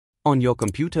On your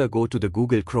computer, go to the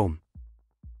Google Chrome.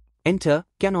 Enter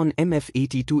Canon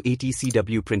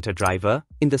MF8280Cw printer driver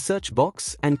in the search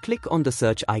box and click on the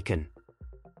search icon.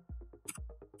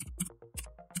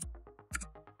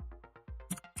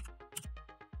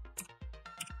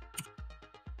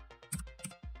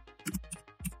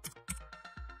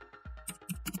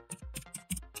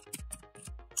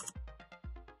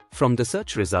 From the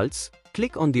search results,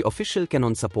 click on the official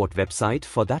Canon support website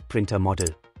for that printer model.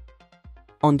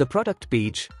 On the product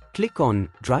page, click on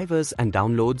Drivers and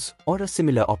Downloads or a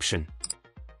similar option.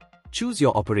 Choose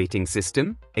your operating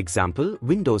system, example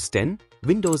Windows 10,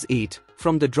 Windows 8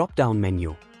 from the drop-down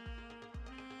menu.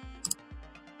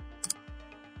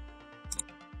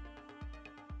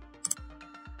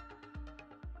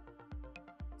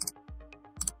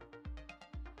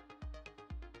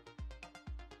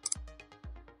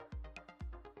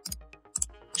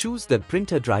 Choose the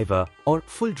printer driver or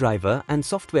full driver and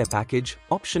software package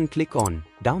option. Click on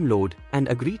Download and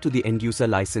agree to the end-user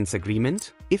license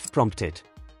agreement if prompted.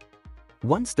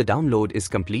 Once the download is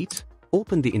complete,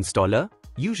 open the installer,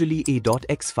 usually a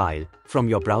 .x file, from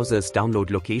your browser's download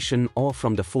location or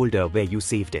from the folder where you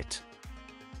saved it.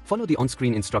 Follow the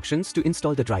on-screen instructions to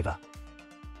install the driver.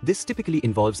 This typically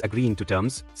involves agreeing to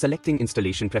terms, selecting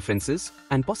installation preferences,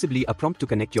 and possibly a prompt to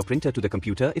connect your printer to the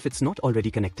computer if it's not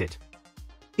already connected.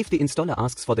 If the installer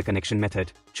asks for the connection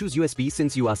method, choose USB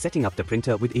since you are setting up the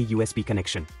printer with a USB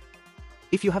connection.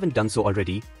 If you haven't done so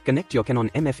already, connect your Canon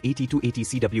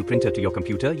MF8280Cw printer to your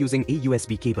computer using a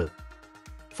USB cable.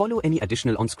 Follow any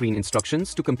additional on-screen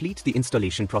instructions to complete the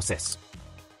installation process.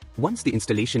 Once the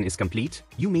installation is complete,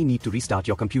 you may need to restart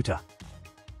your computer.